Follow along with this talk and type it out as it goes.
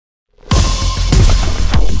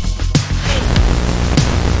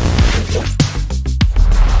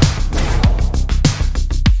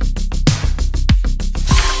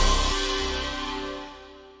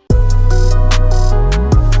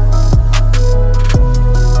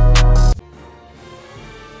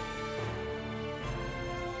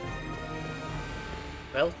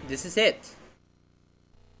this is it.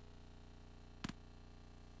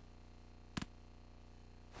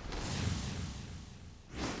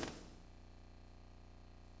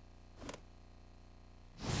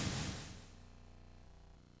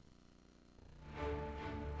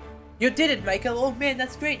 You did it, Michael! Oh man,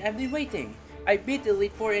 that's great! I've been waiting! I beat the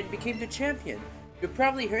Elite Four and became the champion! You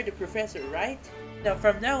probably heard the professor, right? Now,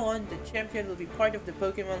 from now on, the champion will be part of the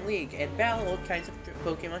Pokemon League and battle all kinds of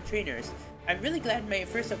Pokemon trainers. I'm really glad my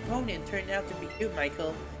first opponent turned out to be you,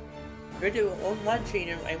 Michael. You're the only one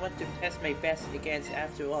trainer I want to test my best against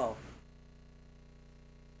after all.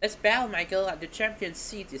 Let's battle, Michael! The champion's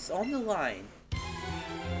seat is on the line!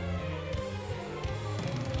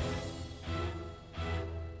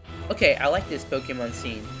 Okay, I like this Pokemon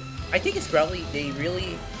scene. I think it's probably they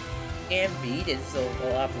really can beat. It's a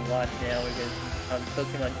lot now because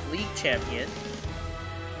Pokemon League champion.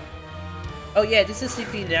 Oh yeah, this is the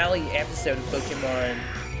finale episode of Pokemon.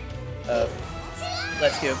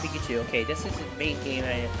 Let's Go Pikachu. Okay, this is the main game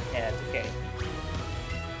I had. Okay.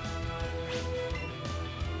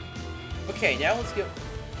 Okay, now let's go.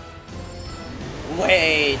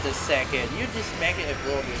 Wait a second. You just making a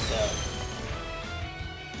fool of yourself.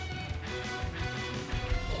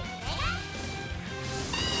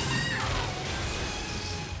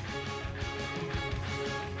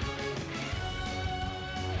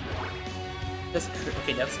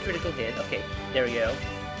 Okay, that's a critical hit. Okay, there we go.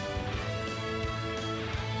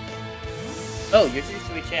 Oh, you're supposed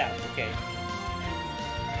to switch out. Okay.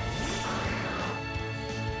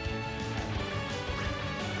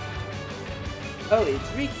 Oh,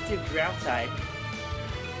 it's reached to ground type.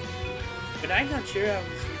 But I'm not sure how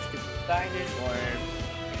to switch to Psychic or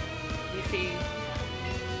Leafy.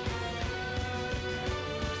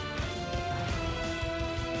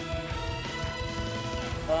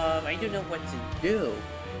 I don't know what to do.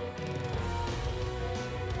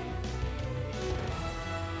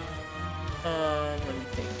 Let me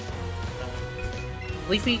think.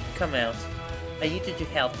 Leafy, come out. I need you to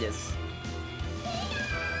help this.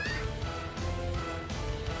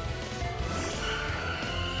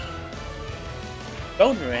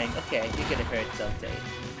 Boomerang, okay, you're gonna hurt something.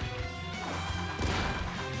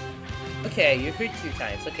 Okay, you hurt 2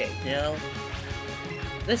 times. Okay, now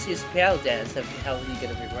let's use Pal Dance of how are you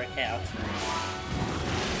gonna work out.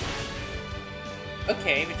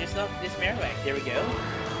 Okay, we just knocked this Marowak. There we go.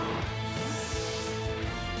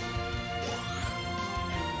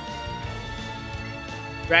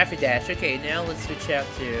 Rapidash. Okay, now let's switch out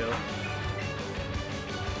to.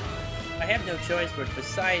 I have no choice, but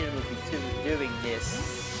Poseidon will be doing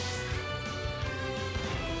this.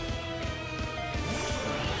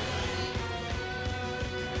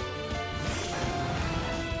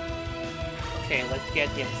 Okay, let's get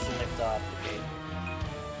him to lift off. Okay.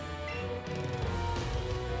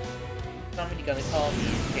 Somebody gonna call me.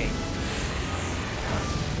 Okay.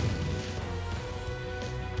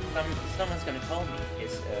 Someone's gonna call me.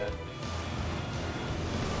 It's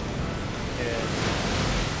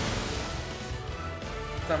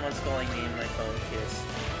someone's calling me in my phone. Yes.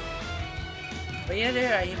 But yeah,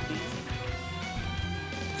 there I am.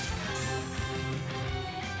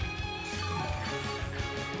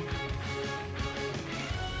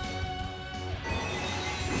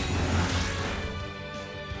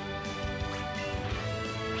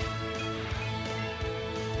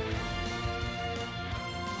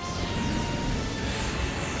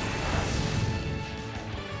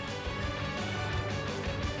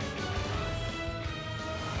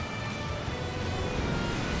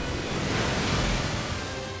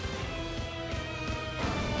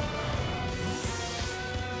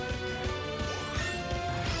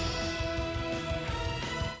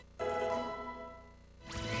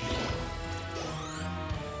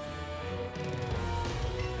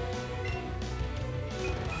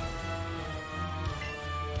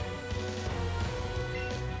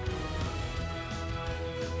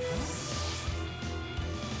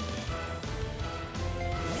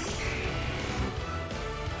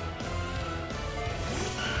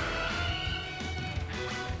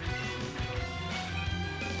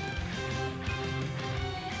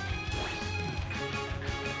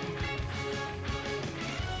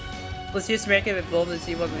 Let's just make it evolve and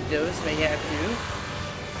see what we do. May have to.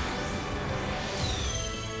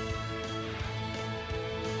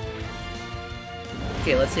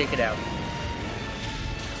 Okay, let's take it out.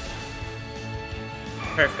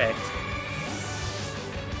 Perfect.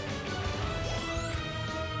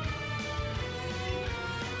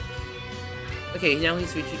 Okay, now he's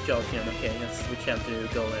switching Jolteon. Okay, let's switch out to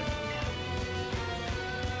Golem.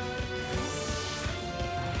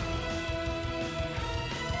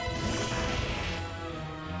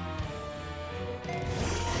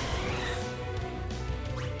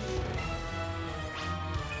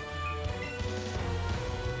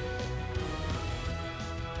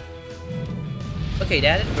 Okay,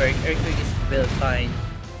 that didn't work. Earthquake is really fine.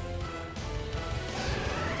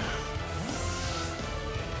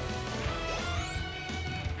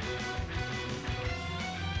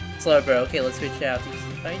 Slow bro, okay, let's switch out.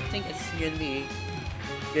 I think it's gonna be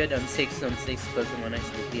good on 6 Pokemon. It's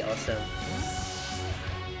gonna be awesome.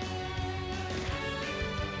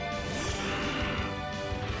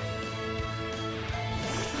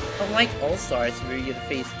 Unlike All-Stars, we're gonna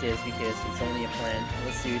face this because it's only a plan.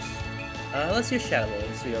 Let's use Shadow.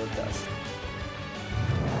 Let's see how it does.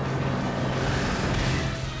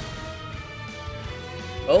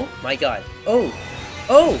 Oh my god. Oh!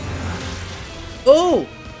 Oh! Oh!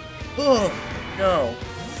 Oh! No.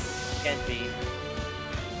 Can't be.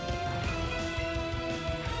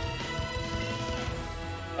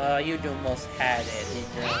 You almost had it, you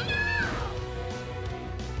know.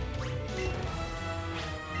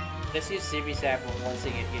 Let's use Series Apple once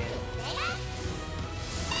again.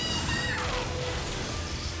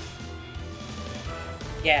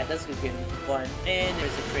 Yeah, that's a good one. And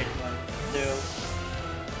there's a crit one. So,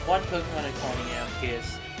 one Pokemon I'm calling out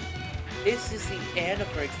because this is the end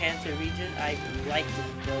of our Kanto region. I'd like to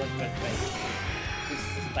know it, but this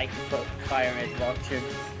is like the Fire Red Launcher.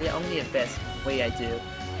 The only the best way I do.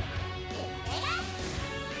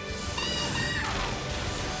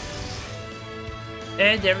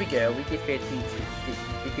 And there we go, we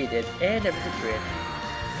defeated, and there was a crit.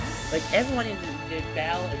 Like everyone in the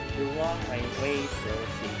battle is along my way, so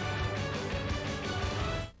let's see.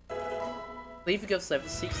 Leafy goes level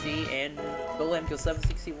 60 and Golem goes level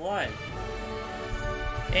 61.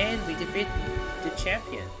 And we defeat the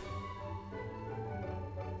champion.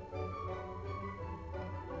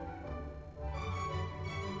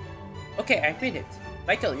 Okay, I beat it.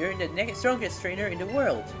 Michael, you're the strongest trainer in the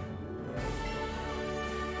world.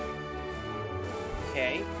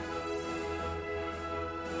 Okay.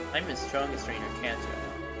 I'm the strongest trainer, Kanto.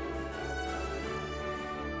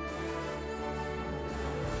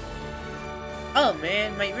 Oh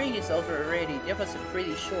man, my ring is over already. That was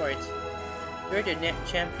pretty short. You're the net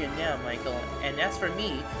champion now, Michael. And as for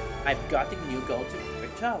me, I've got the new goal to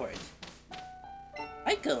River Towers.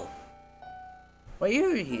 Michael! Why are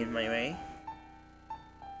you here in my way?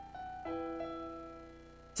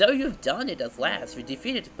 So you've done it at last. We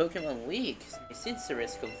defeated the Pokemon League.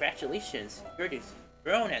 Sincerest congratulations. You're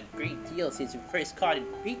grown a great deal since you first caught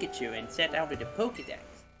Pikachu and set out with the Pokédex.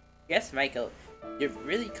 Yes, Michael, you've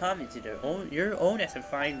really come into your own as a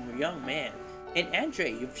fine young man. And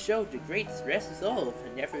Andre, you've showed the great resolve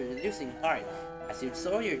and never losing heart as you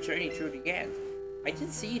saw your journey through the end. I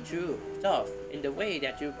did see through tough in the way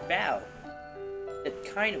that you bow. That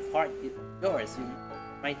kind of heart is yours. You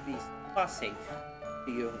might be tossing.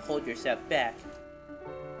 Do you hold yourself back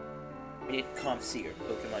when it comes to your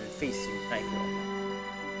Pokemon facing Michael?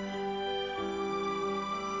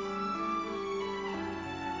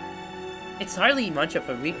 It's hardly much of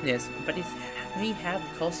a weakness, but it may have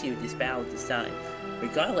cost you this battle this time.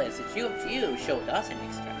 Regardless, the two of you showed us an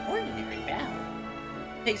extraordinary battle.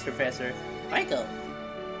 Thanks, Professor. Michael,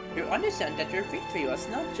 you understand that your victory was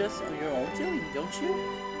not just on your own doing, don't you?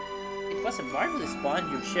 It was a marvelous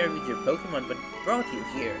bond you shared with your Pokemon, but it brought you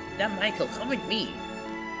here. Now, Michael, come with me.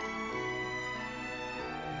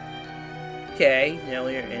 Okay, now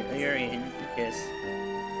you're in because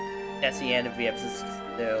that's the end of the episode.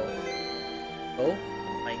 So, oh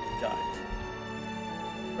my god.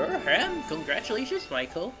 Congratulations,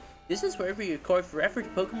 Michael. This is where we record for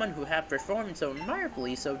effort Pokemon who have performed so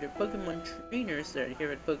admirably, so they're Pokemon trainers that are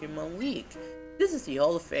here at Pokemon League. This is the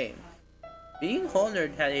Hall of Fame. Being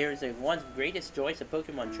honored here is one of the greatest joys a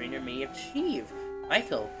Pokemon trainer may achieve.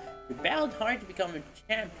 Michael, you battled hard to become a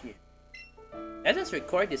champion. Let us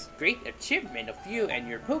record this great achievement of you and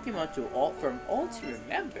your Pokemon from all to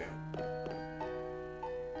remember.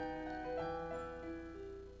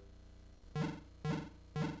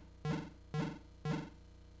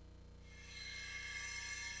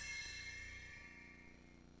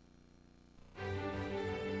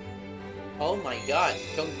 Oh my god,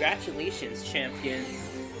 congratulations, champion.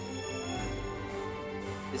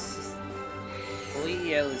 This is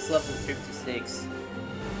Leo is level 56.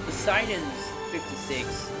 Poseidon's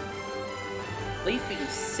 56. Leafy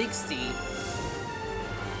 60.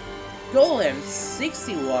 Golem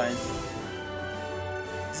 61.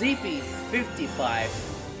 Zeepy 55.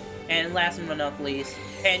 And last but not least,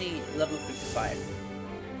 Penny level 55.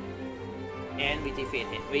 And we defeat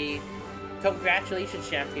him. Congratulations,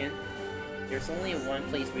 champion. There's only one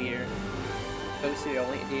place where you're supposed to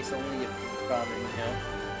there's only a problem, you know?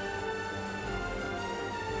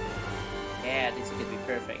 Yeah, this could be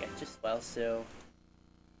perfect. Just well, so...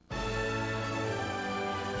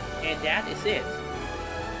 And that is it.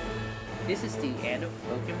 this is the end of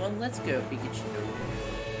Pokemon Let's Go Pikachu.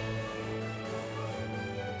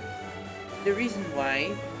 The reason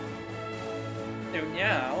why, so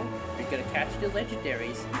now we're gonna catch the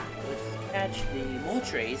legendaries. Let's catch the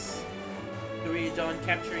Moltres. So we're done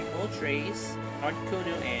capturing Moltres,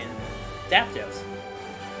 Articuno, and Zapdos.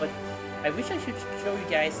 But I wish I should show you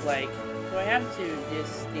guys, like, so I have to,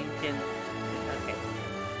 this thing can, okay.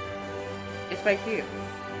 It's right here.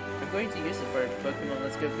 I'm going to use it for Pokemon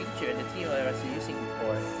Let's Go Pikachu and the team I was using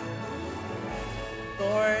before.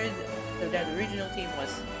 Sword, so that original team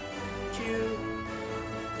was Pikachu.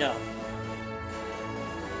 No.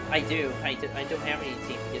 I don't have any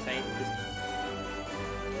team because I just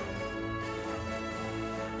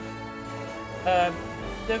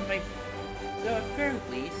so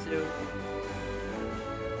apparently, so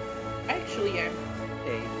actually I'm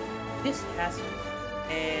okay. This has,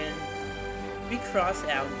 and we cross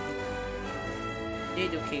out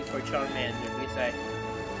Nidoking for Charmander because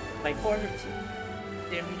my former team,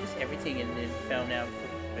 they used everything and then found out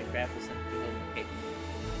my graph was something okay.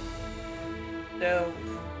 So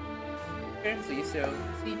apparently, so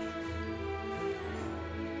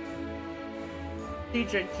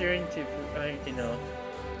Siege turned to you know.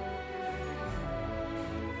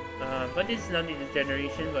 But it's not in the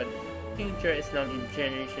generation, but future is not in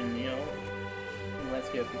generation, you know. Let's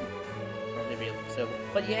go from the real. So,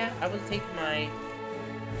 but yeah, I want to take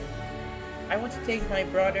my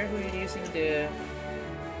brother who is using the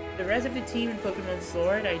rest of the team in Pokemon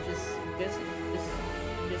Sword. I just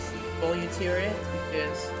volunteer it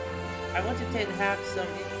because I want to have some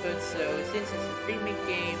input. So since it's a remake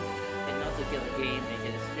game and not a killer game, I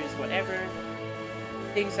just choose whatever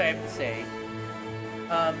things I have to say.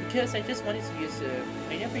 Because I just wanted to use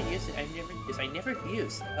I never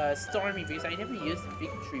used Stormy because I never used the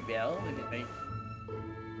Victory Bell.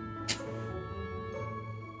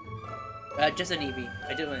 Just an Eevee.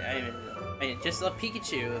 I just love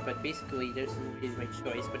Pikachu, but basically there's is my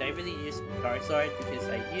choice. But I really use Charizard because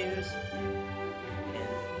I use,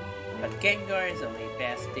 but Gengar is only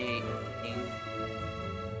fast day.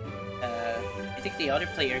 I think the other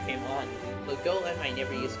player came on. So Golem, I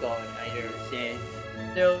never used Golem either.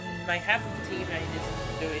 So my half of the team I just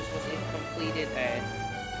so it was incompleted, and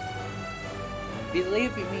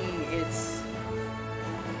believe me, it's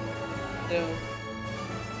so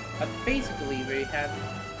basically we have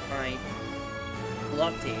my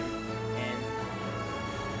love team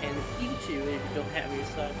and Pikachu don't have your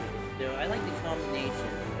son. So I like the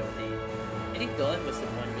combination. I think Golem was the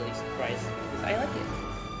one really surprised because I like it.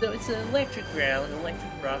 So it's an electric ground,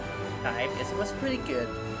 electric rock type. Yes, it was pretty good.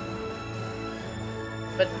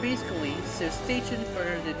 But basically, so stay tuned for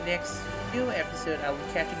the next few episode. I'll be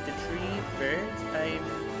catching the 3 birds.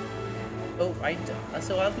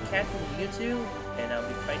 So I'll be catching Mewtwo, and I'll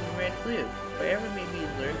be fighting Red Blue. Whatever may be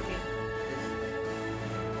lurking.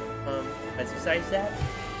 But besides that,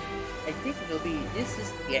 I think this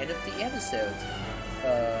is the end of the episode.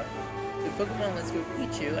 The Pokemon Let's Go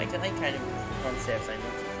Pikachu, I like kind of concepts I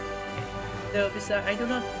want to. So besides,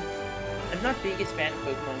 I'm not biggest fan of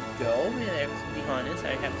Pokemon Go, and to be honest,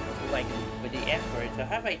 I have to like it with the effort. So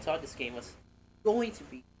how I thought this game was going to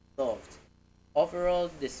be solved. Overall,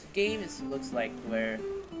 this game looks like we're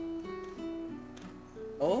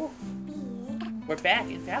back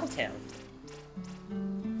in Battletown.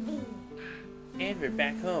 And we're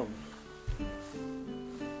back home.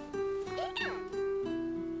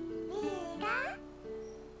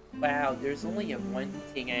 Wow, there's only one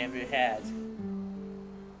thing I ever had.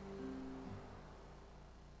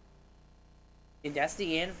 And that's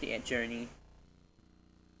the end of the journey.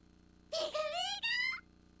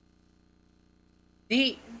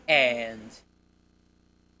 The end.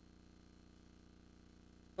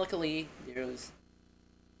 Luckily, there was...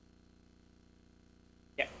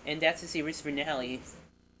 Yeah, and that's the series finale.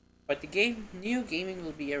 But the new gaming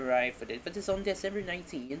will be arrived for it. But it's on December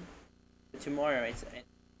 19th. But tomorrow it's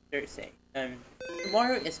Thursday.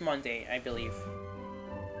 Tomorrow is Monday, I believe.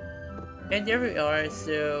 And there we are,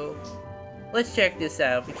 so... Let's check this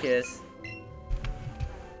out because...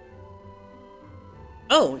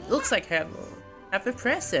 Oh, it looks like I have a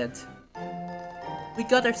present. We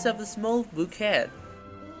got ourselves a small bouquet.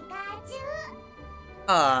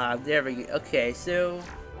 Ah, there we go. Okay, so...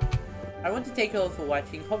 I want to thank you all for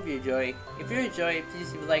watching. Hope you enjoy. If you enjoy,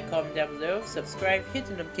 please leave a like, comment down below, subscribe, hit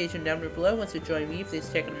the notification down below. Once you join me, please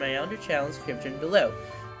check out my other channel description below.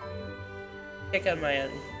 Check out my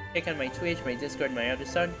Twitch, my Discord, my other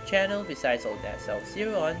channel. Besides all that, so I'll see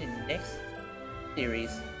you on in the next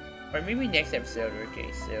series, or maybe next episode.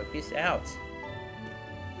 Okay, so peace out.